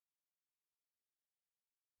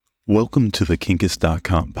Welcome to the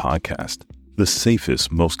Kinkist.com podcast, the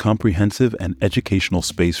safest, most comprehensive and educational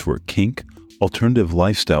space for kink, alternative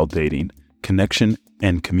lifestyle dating, connection,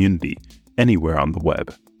 and community anywhere on the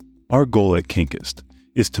web. Our goal at Kinkist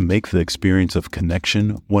is to make the experience of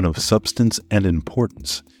connection one of substance and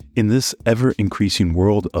importance in this ever-increasing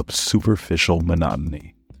world of superficial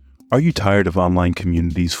monotony. Are you tired of online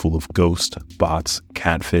communities full of ghosts, bots,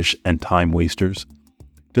 catfish, and time wasters?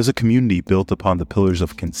 Does a community built upon the pillars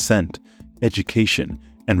of consent, education,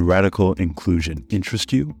 and radical inclusion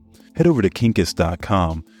interest you? Head over to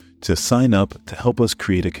Kinkist.com to sign up to help us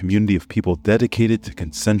create a community of people dedicated to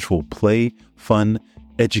consensual play, fun,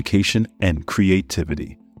 education, and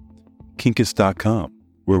creativity. Kinkist.com,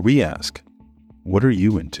 where we ask, what are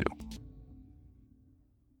you into?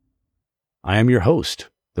 I am your host,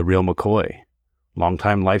 The Real McCoy,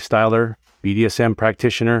 longtime lifestyler, BDSM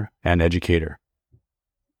practitioner, and educator.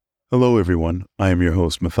 Hello, everyone. I am your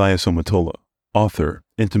host, Matthias Omatola, author,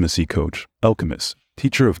 intimacy coach, alchemist,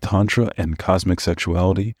 teacher of Tantra and cosmic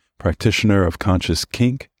sexuality, practitioner of conscious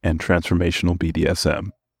kink, and transformational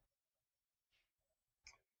BDSM.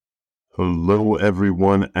 Hello,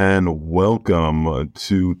 everyone, and welcome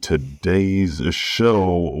to today's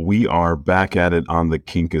show. We are back at it on the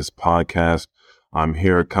Kinkist podcast. I'm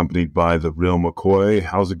here accompanied by The Real McCoy.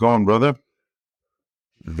 How's it going, brother?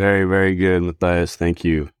 Very, very good, Matthias. Thank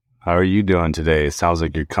you. How are you doing today? It sounds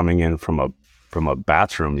like you're coming in from a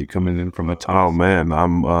bathroom. You coming in from a tunnel? Oh man,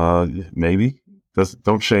 I'm maybe.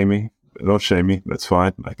 Don't shame me. Don't shame me. That's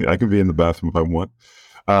fine. I can be in the bathroom if I want.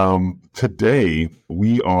 Today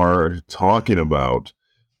we are talking about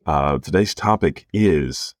today's topic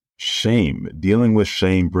is shame, dealing with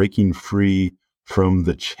shame, breaking free from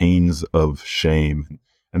the chains of shame.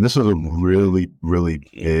 And this is a really, really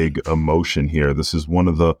big emotion here. This is one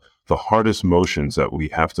of the hardest emotions that we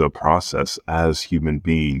have to process as human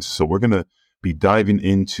beings. So we're going to be diving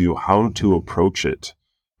into how to approach it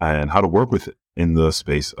and how to work with it in the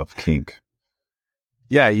space of kink.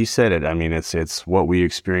 Yeah, you said it. I mean, it's what we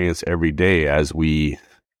experience every day as we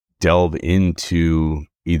delve into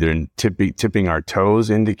either tipping our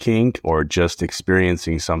toes into kink or just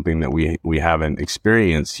experiencing something that we haven't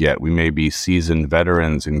experienced yet. We may be seasoned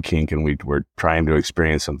veterans in kink and we're trying to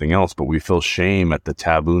experience something else, but we feel shame at the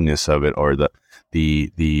taboo-ness of it or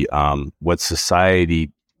the what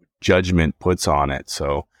society judgment puts on it.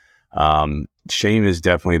 So shame is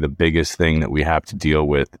definitely the biggest thing that we have to deal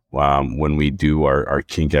with when we do our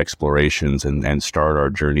kink explorations and start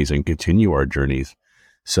our journeys and continue our journeys.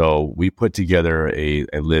 So we put together a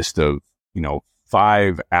list of,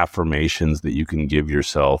 5 affirmations that you can give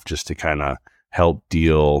yourself just to kind of help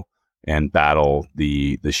deal and battle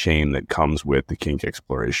the shame that comes with the kink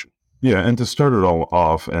exploration. Yeah, and to start it all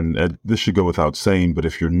off, and this should go without saying, but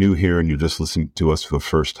if you're new here and you're just listening to us for the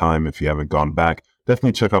first time, if you haven't gone back,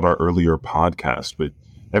 definitely check out our earlier podcast. But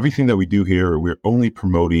everything that we do here, we're only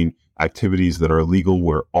promoting activities that are legal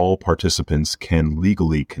where all participants can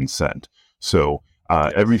legally consent. So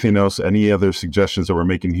everything else, any other suggestions that we're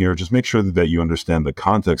making here, just make sure that you understand the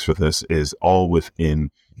context for this is all within,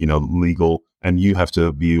 legal, and you have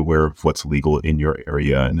to be aware of what's legal in your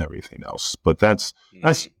area and everything else. But that's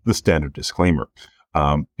the standard disclaimer.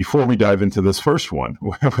 Before we dive into this first one,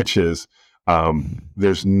 which is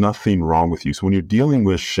there's nothing wrong with you. So when you're dealing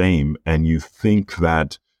with shame and you think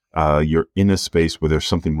that you're in a space where there's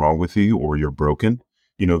something wrong with you or you're broken,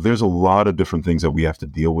 there's a lot of different things that we have to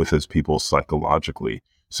deal with as people psychologically.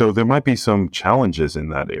 So there might be some challenges in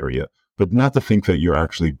that area, but not to think that you're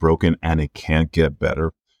actually broken and it can't get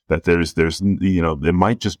better. That there's it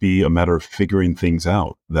might just be a matter of figuring things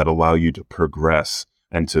out that allow you to progress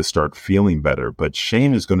and to start feeling better. But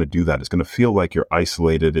shame is going to do that. It's going to feel like you're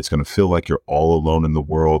isolated. It's going to feel like you're all alone in the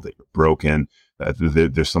world, that you're broken, that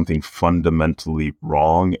there's something fundamentally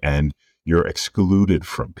wrong and you're excluded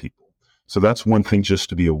from people. So that's one thing just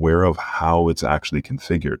to be aware of how it's actually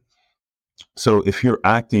configured. So if you're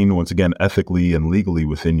acting, once again, ethically and legally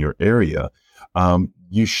within your area,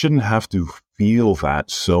 you shouldn't have to feel that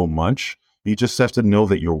so much. You just have to know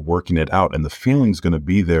that you're working it out and the feeling's going to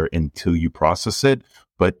be there until you process it.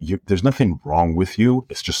 But there's nothing wrong with you.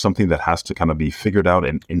 It's just something that has to kind of be figured out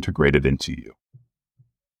and integrated into you.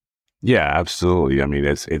 Yeah, absolutely. I mean,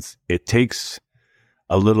 it takes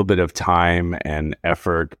a little bit of time and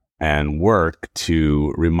effort and work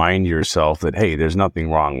to remind yourself that, hey, there's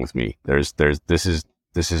nothing wrong with me. This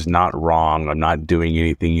is not wrong. I'm not doing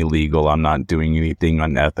anything illegal. I'm not doing anything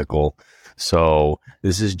unethical. So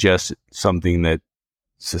this is just something that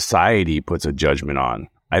society puts a judgment on.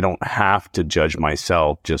 I don't have to judge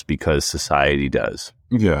myself just because society does.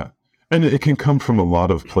 Yeah. And it can come from a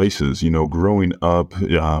lot of places, growing up,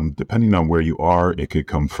 depending on where you are, it could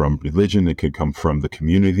come from religion. It could come from the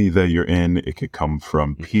community that you're in. It could come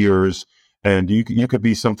from peers, and you could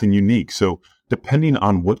be something unique. So depending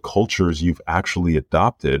on what cultures you've actually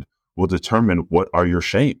adopted will determine what are your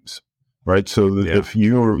shames, right? So if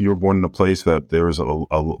you're born in a place that there's a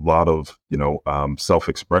lot of,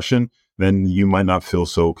 self-expression, then you might not feel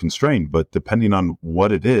so constrained. But depending on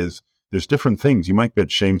what it is, there's different things. You might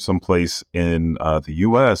get shamed someplace in the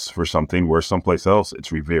U.S. for something where someplace else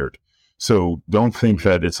it's revered. So don't think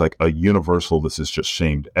that it's like a universal, this is just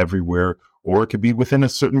shamed everywhere, or it could be within a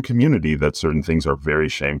certain community that certain things are very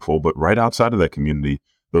shameful, but right outside of that community,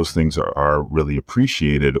 those things are really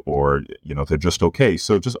appreciated, or, they're just okay.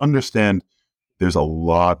 So just understand there's a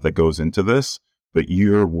lot that goes into this, but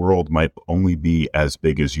your world might only be as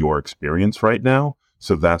big as your experience right now.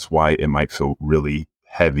 So that's why it might feel really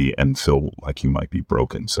heavy and feel like you might be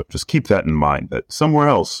broken. So just keep that in mind, that somewhere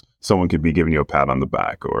else, someone could be giving you a pat on the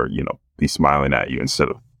back, or, be smiling at you instead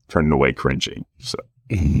of turning away cringing. So,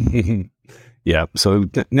 yeah. So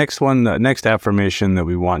the next affirmation that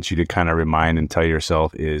we want you to kind of remind and tell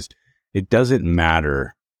yourself is, it doesn't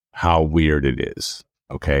matter how weird it is.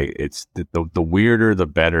 Okay. It's the weirder, the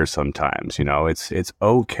better sometimes, it's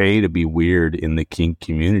okay to be weird in the kink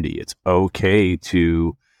community. It's okay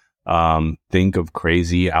to think of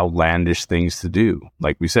crazy, outlandish things to do.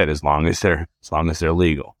 Like we said, as long as they're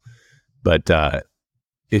legal. But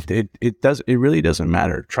it really doesn't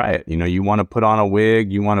matter. Try it. You want to put on a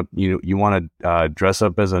wig, you want to dress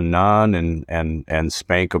up as a nun and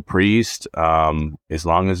spank a priest. As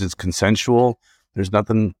long as it's consensual, there's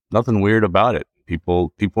nothing weird about it.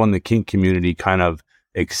 People in the kink community kind of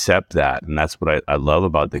accept that, and that's what I love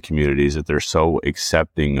about the community, is that they're so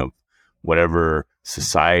accepting of whatever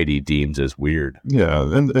society deems as weird. Yeah,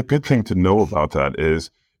 and a good thing to know about that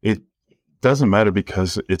is it doesn't matter,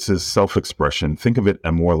 because it's a self-expression. Think of it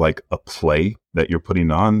more like a play that you're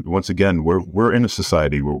putting on. Once again, we're in a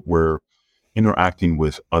society where we're interacting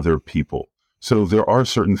with other people. So there are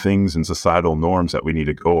certain things and societal norms that we need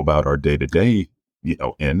to go about our day-to-day,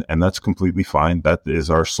 and that's completely fine. That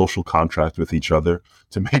is our social contract with each other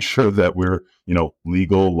to make sure that we're,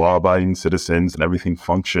 legal, law-abiding citizens and everything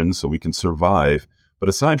functions so we can survive. But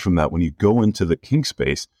aside from that, when you go into the kink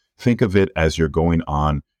space, think of it as you're going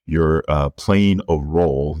on, you're playing a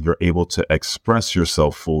role. You're able to express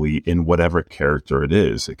yourself fully in whatever character it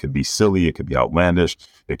is. It could be silly, it could be outlandish,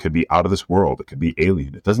 it could be out of this world, it could be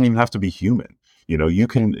alien. It doesn't even have to be human. You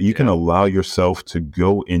can allow yourself to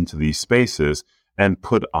go into these spaces and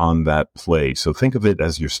put on that play. So think of it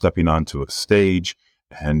as you're stepping onto a stage,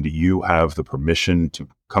 and you have the permission to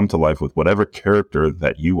come to life with whatever character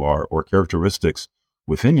that you are, or characteristics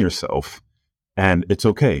within yourself. And it's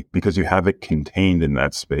okay, because you have it contained in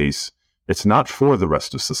that space. It's not for the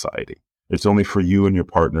rest of society. It's only for you and your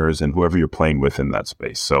partners and whoever you're playing with in that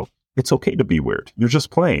space. So it's okay to be weird. You're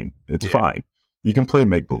just playing. It's fine. You can play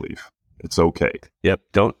make-believe. It's okay. Yep.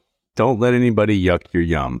 Don't let anybody yuck your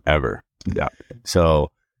yum ever. Yeah.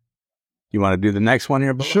 So you want to do the next one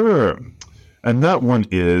here, Bo? Sure. And that one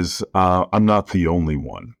is, I'm not the only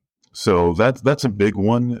one. So that's a big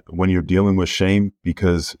one when you're dealing with shame,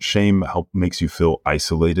 because shame makes you feel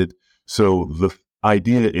isolated. So the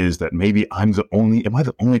idea is that maybe am I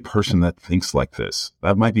the only person that thinks like this?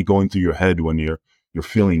 That might be going through your head when you're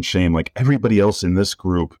feeling shame. Like, everybody else in this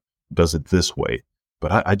group does it this way,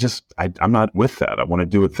 but I'm not with that. I want to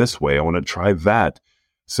do it this way. I want to try that.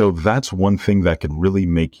 So that's one thing that can really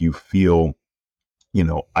make you feel,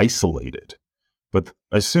 isolated. But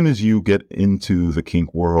as soon as you get into the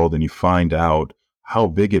kink world and you find out how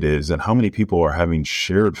big it is and how many people are having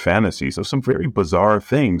shared fantasies of some very bizarre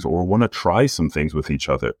things, or want to try some things with each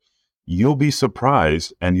other, you'll be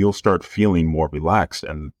surprised and you'll start feeling more relaxed.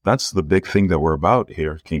 And that's the big thing that we're about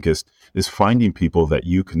here, Kinkist, is finding people that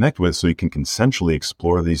you connect with so you can consensually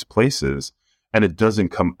explore these places. And it doesn't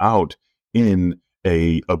come out in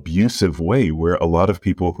a abusive way, where a lot of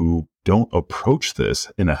people who don't approach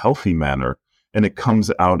this in a healthy manner, and it comes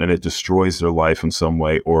out and it destroys their life in some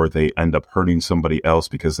way, or they end up hurting somebody else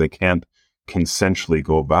because they can't consensually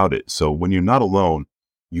go about it. So when you're not alone,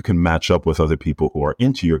 you can match up with other people who are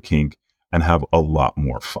into your kink and have a lot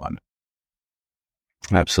more fun.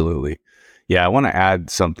 Absolutely. Yeah, I want to add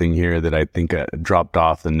something here that I think dropped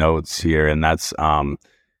off the notes here, and that's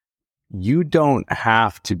you don't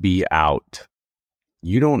have to be out.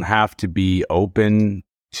 You don't have to be open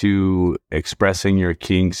to expressing your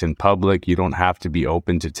kinks in public. You don't have to be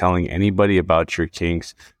open to telling anybody about your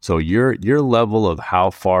kinks. So your level of how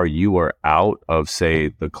far you are out of, say,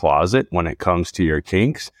 the closet when it comes to your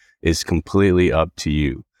kinks is completely up to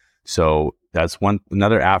you. So that's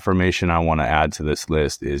another affirmation I want to add to this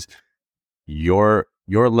list is your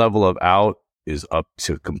level of out is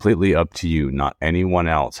completely up to you, not anyone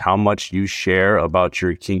else. How much you share about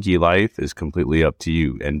your kinky life is completely up to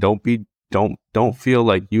you. And don't feel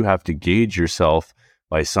like you have to gauge yourself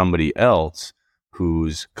by somebody else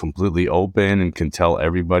who's completely open and can tell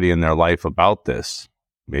everybody in their life about this.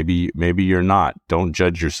 Maybe you're not. Don't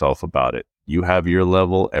judge yourself about it. You have your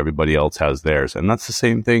level, everybody else has theirs. And that's the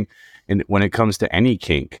same thing when it comes to any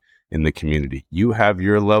kink in the community. You have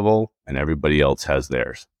your level and everybody else has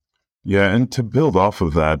theirs. Yeah, and to build off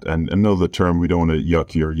of that, and know the term, we don't want to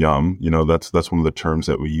yuck your yum. That's one of the terms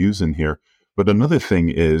that we use in here. But another thing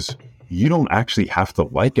is, you don't actually have to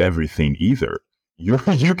like everything either. You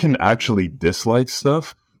can actually dislike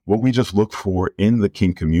stuff. What we just look for in the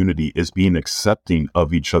kink community is being accepting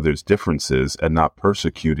of each other's differences and not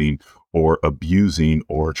persecuting or abusing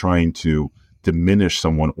or trying to diminish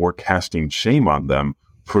someone or casting shame on them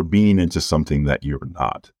for being into something that you're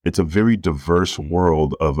not. It's a very diverse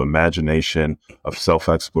world of imagination, of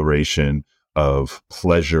self-exploration, of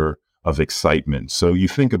pleasure, of excitement. So you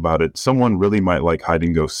think about it, someone really might like hide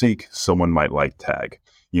and go seek, someone might like tag.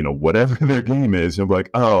 Whatever their game is, you're like,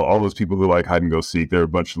 oh, all those people who like hide and go seek, they're a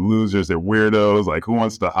bunch of losers, they're weirdos, like who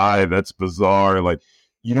wants to hide? That's bizarre. Like,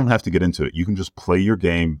 you don't have to get into it. You can just play your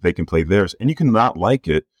game, they can play theirs, and you can not like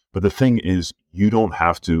it. But the thing is, you don't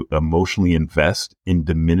have to emotionally invest in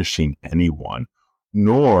diminishing anyone,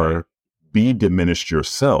 nor be diminished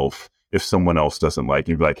yourself if someone else doesn't like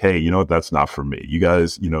you. Be like, hey, you know what? That's not for me. You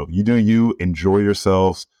guys, you do you, enjoy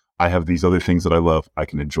yourselves. I have these other things that I love. I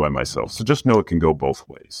can enjoy myself. So just know it can go both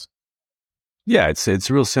ways. Yeah,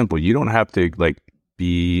 it's real simple. You don't have to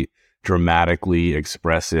be dramatically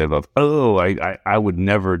expressive of, oh, I would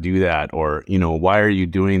never do that, or why are you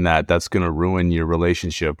doing that? That's going to ruin your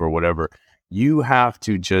relationship or whatever. You have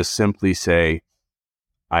to just simply say,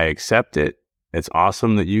 I accept it. It's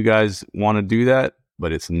awesome that you guys want to do that,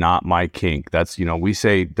 but it's not my kink. That's, we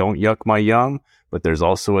say don't yuck my yum, but there's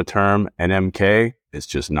also a term, NMK. It's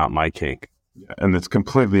just not my kink. And it's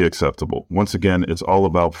completely acceptable. Once again, it's all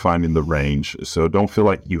about finding the range. So don't feel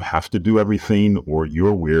like you have to do everything, or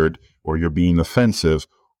you're weird, or you're being offensive,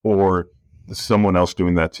 or someone else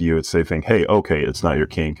doing that to you. It's saying, hey, okay, it's not your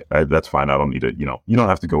kink. That's fine. I don't need it. You don't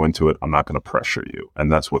have to go into it. I'm not going to pressure you.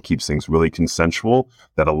 And that's what keeps things really consensual,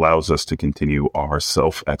 that allows us to continue our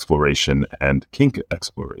self-exploration and kink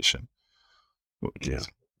exploration. Yeah.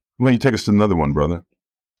 Why don't you take us to another one, brother?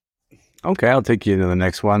 Okay, I'll take you to the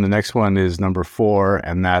next one. The next one is number 4,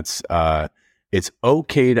 and that's it's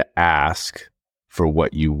okay to ask for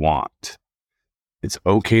what you want. It's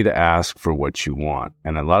okay to ask for what you want.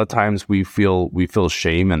 And a lot of times we feel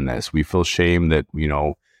shame in this. We feel shame that,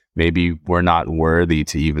 maybe we're not worthy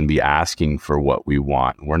to even be asking for what we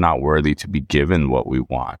want. We're not worthy to be given what we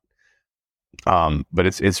want. But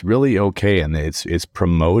it's really okay, and it's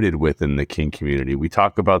promoted within the kink community. We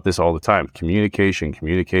talk about this all the time. Communication.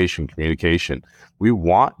 We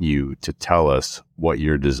want you to tell us what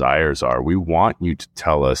your desires are. We want you to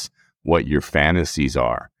tell us what your fantasies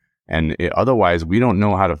are. And otherwise, we don't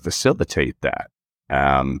know how to facilitate that,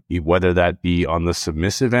 whether that be on the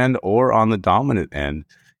submissive end or on the dominant end.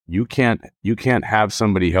 You can't have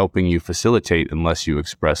somebody helping you facilitate unless you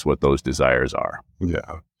express what those desires are.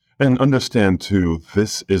 Yeah. And understand, too,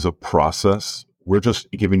 this is a process. We're just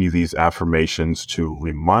giving you these affirmations to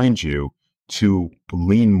remind you to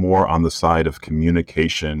lean more on the side of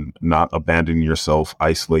communication, not abandoning yourself,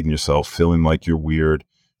 isolating yourself, feeling like you're weird,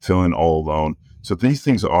 feeling all alone. So these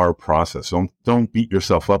things are a process. Don't beat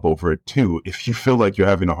yourself up over it, too, if you feel like you're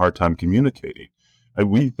having a hard time communicating.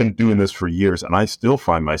 And we've been doing this for years, and I still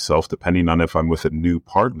find myself, depending on if I'm with a new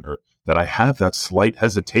partner, that I have that slight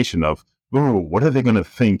hesitation of, oh, what are they going to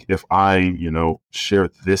think if I, share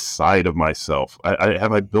this side of myself?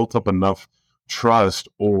 Have I built up enough trust,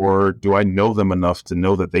 or do I know them enough to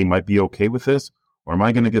know that they might be okay with this? Or am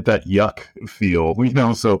I going to get that yuck feel,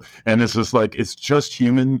 So, and it's just like, it's just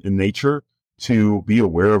human in nature to be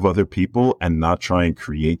aware of other people and not try and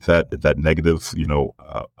create that negative,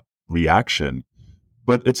 reaction.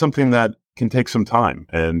 But it's something that can take some time.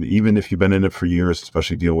 And even if you've been in it for years,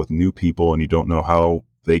 especially deal with new people and you don't know how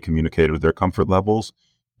they communicate with their comfort levels,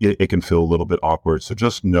 it can feel a little bit awkward. So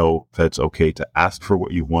just know that it's okay to ask for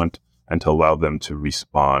what you want and to allow them to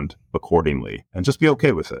respond accordingly, and just be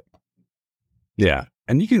okay with it. Yeah.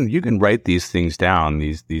 And you can write these things down,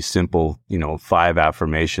 these simple, 5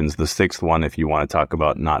 affirmations, the 6th one, if you want to talk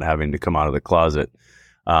about not having to come out of the closet.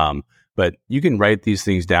 But you can write these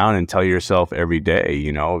things down and tell yourself every day,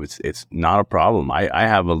 you know, it's not a problem. I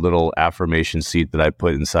have a little affirmation seat that I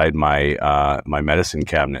put inside my my medicine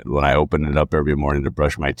cabinet. When I open it up every morning to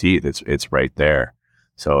brush my teeth, it's right there.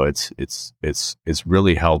 So it's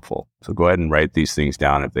really helpful. So go ahead and write these things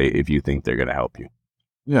down if you think they're going to help you.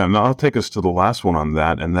 Yeah, and I'll take us to the last one on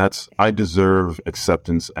that, and that's I deserve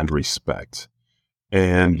acceptance and respect.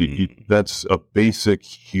 And that's a basic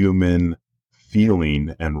human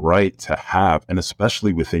feeling and right to have, and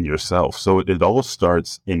especially within yourself. So it all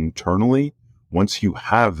starts internally. Once you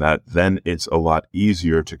have that, then it's a lot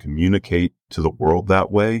easier to communicate to the world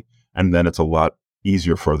that way. And then it's a lot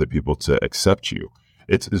easier for other people to accept you.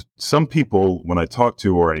 It's some people, when I talk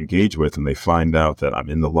to or engage with, and they find out that I'm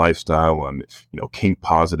in the lifestyle, I'm, kink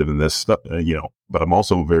positive in this stuff, but I'm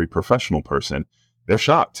also a very professional person. They're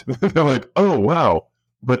shocked. They're like, oh, wow.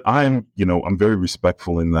 But I'm very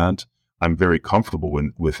respectful in that. I'm very comfortable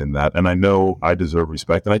within that. And I know I deserve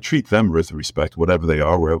respect, and I treat them with respect, whatever they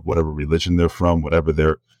are, whatever religion they're from, whatever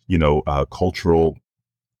their, cultural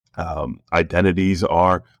identities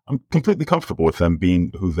are. I'm completely comfortable with them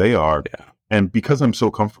being who they are. Yeah. And because I'm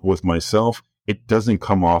so comfortable with myself, it doesn't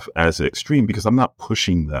come off as extreme because I'm not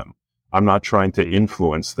pushing them. I'm not trying to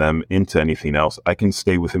influence them into anything else. I can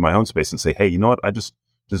stay within my own space and say, hey, you know what? I just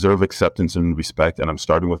deserve acceptance and respect. And I'm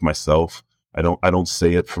starting with myself. I don't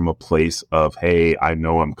say it from a place of, hey, I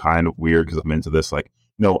know I'm kind of weird because I'm into this. Like,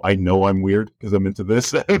 no, I know I'm weird because I'm into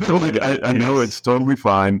this. I know it's totally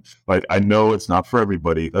fine. Like, I know it's not for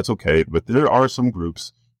everybody. That's okay. But there are some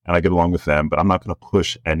groups, and I get along with them, but I'm not going to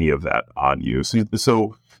push any of that on you.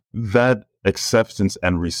 So that acceptance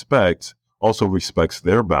and respect also respects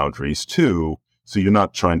their boundaries too. So you're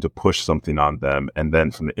not trying to push something on them. And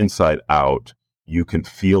then from the inside out, you can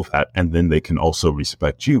feel that, and then they can also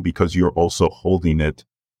respect you because you're also holding it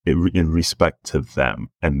in respect to them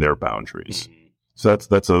and their boundaries. Mm-hmm. So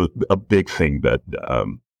that's a big thing that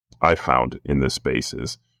I found in this space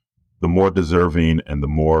is the more deserving and the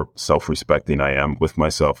more self-respecting I am with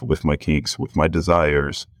myself, with my kinks, with my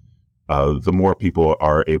desires, the more people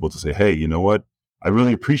are able to say, hey, you know what? I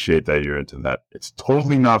really appreciate that you're into that. It's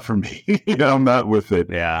totally not for me. I'm not with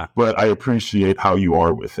it. Yeah. But I appreciate how you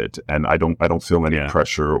are with it. And I don't feel any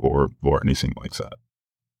pressure or anything like that.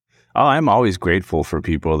 Oh, I'm always grateful for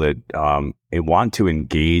people that they want to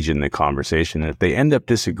engage in the conversation. And if they end up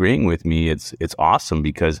disagreeing with me, it's awesome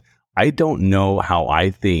because I don't know how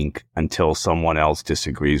I think until someone else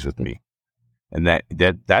disagrees with me. And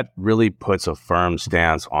that really puts a firm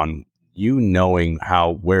stance on you knowing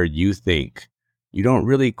where you think. You don't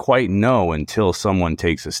really quite know until someone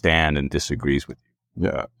takes a stand and disagrees with you.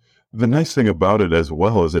 Yeah. The nice thing about it as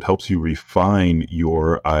well is it helps you refine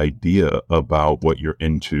your idea about what you're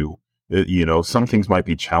into. Some things might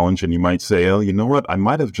be challenged and you might say, oh, you know what? I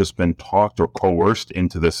might have just been talked or coerced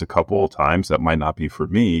into this a couple of times. That might not be for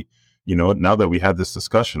me. Now that we had this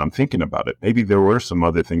discussion, I'm thinking about it. Maybe there were some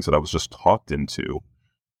other things that I was just talked into.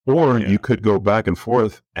 Or you could go back and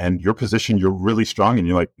forth and your position, you're really strong and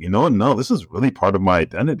you're like, no, this is really part of my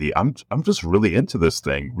identity. I'm just really into this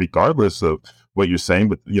thing, regardless of what you're saying.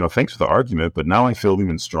 But, thanks for the argument. But now I feel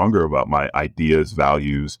even stronger about my ideas,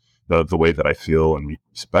 values, the way that I feel and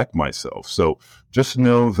respect myself. So just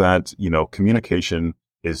know that, communication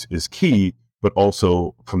is key, but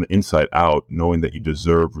also from the inside out, knowing that you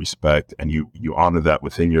deserve respect and you honor that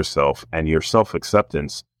within yourself and your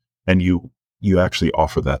self-acceptance, and you actually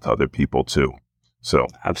offer that to other people too. So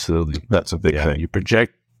absolutely, that's a big thing. You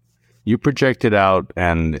project it out,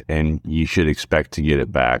 and you should expect to get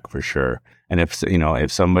it back for sure. And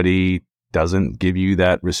if somebody doesn't give you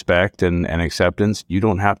that respect and acceptance, you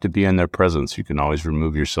don't have to be in their presence. You can always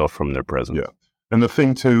remove yourself from their presence. Yeah. And the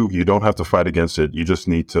thing too, you don't have to fight against it. You just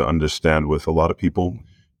need to understand with a lot of people,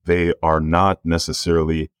 they are not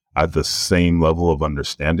necessarily at the same level of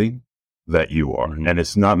understanding that you are. Mm-hmm. And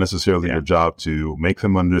it's not necessarily your job to make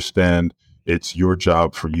them understand. It's your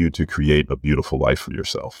job for you to create a beautiful life for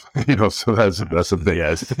yourself. So that's the thing.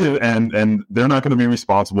 Yes. And they're not going to be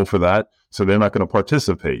responsible for that. So they're not going to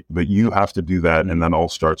participate, but you have to do that. Mm-hmm. And that all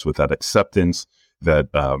starts with that acceptance, that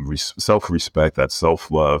self-respect, that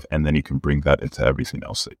self-love, and then you can bring that into everything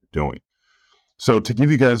else that you're doing. So to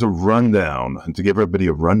give you guys a rundown, and to give everybody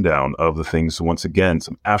a rundown of the things, once again,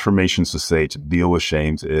 some affirmations to say to deal with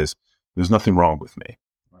shames is, there's nothing wrong with me,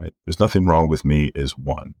 right? There's nothing wrong with me is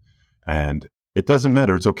one. And it doesn't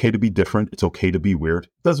matter. It's okay to be different. It's okay to be weird.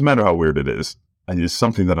 It doesn't matter how weird it is. And it's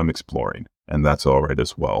something that I'm exploring, and that's all right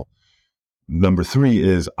as well. Number 3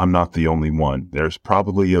 is I'm not the only one. There's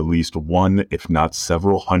probably at least one, if not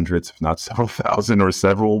several hundreds, if not several thousand or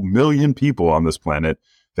several million people on this planet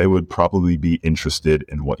they would probably be interested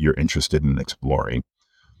in what you're interested in exploring.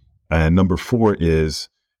 And number 4 is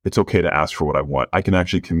it's okay to ask for what I want. I can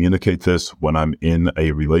actually communicate this when I'm in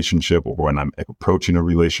a relationship or when I'm approaching a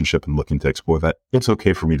relationship and looking to explore that. It's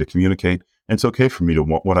okay for me to communicate, and it's okay for me to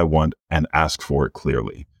want what I want and ask for it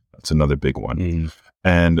clearly. That's another big one.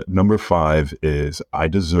 And number 5 is I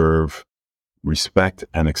deserve respect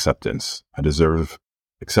and acceptance. I deserve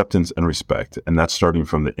acceptance and respect. And that's starting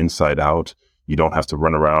from the inside out. You don't have to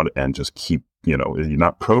run around and just keep, you're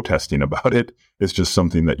not protesting about it. It's just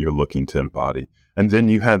something that you're looking to embody. And then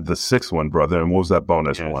you had the 6th one, brother. And what was that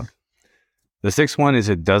bonus one? The 6th one is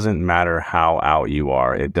it doesn't matter how out you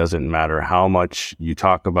are. It doesn't matter how much you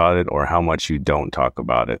talk about it or how much you don't talk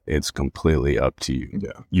about it. It's completely up to you.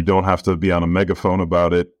 Yeah. You don't have to be on a megaphone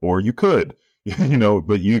about it, or you could,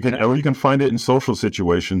 but you can find it in social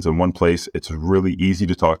situations. In one place, it's really easy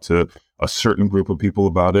to talk to a certain group of people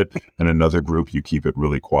about it, and another group, you keep it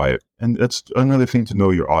really quiet. And that's another thing to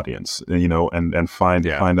know your audience, and find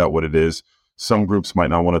out what it is. Some groups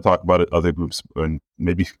might not want to talk about it. Other groups, and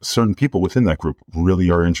maybe certain people within that group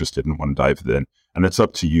really are interested and want to dive in. And it's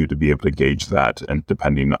up to you to be able to gauge that, and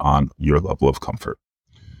depending on your level of comfort.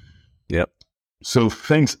 Yep. So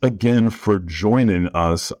thanks again for joining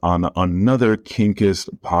us on another Kinkist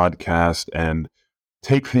podcast, and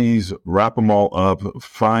take these, wrap them all up,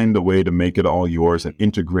 find a way to make it all yours and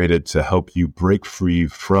integrate it to help you break free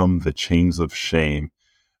from the chains of shame.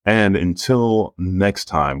 And until next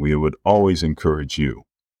time, we would always encourage you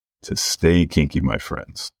to stay kinky, my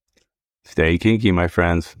friends. Stay kinky, my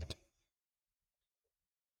friends.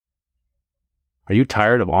 Are you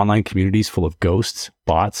tired of online communities full of ghosts,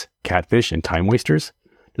 bots, catfish, and time wasters?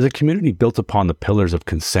 Does a community built upon the pillars of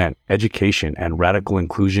consent, education, and radical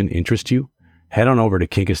inclusion interest you? Head on over to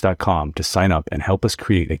Kinkist.com to sign up and help us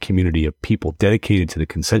create a community of people dedicated to the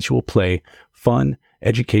consensual play, fun,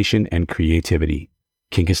 education, and creativity.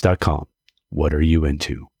 Kinkist.com. What are you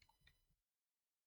into?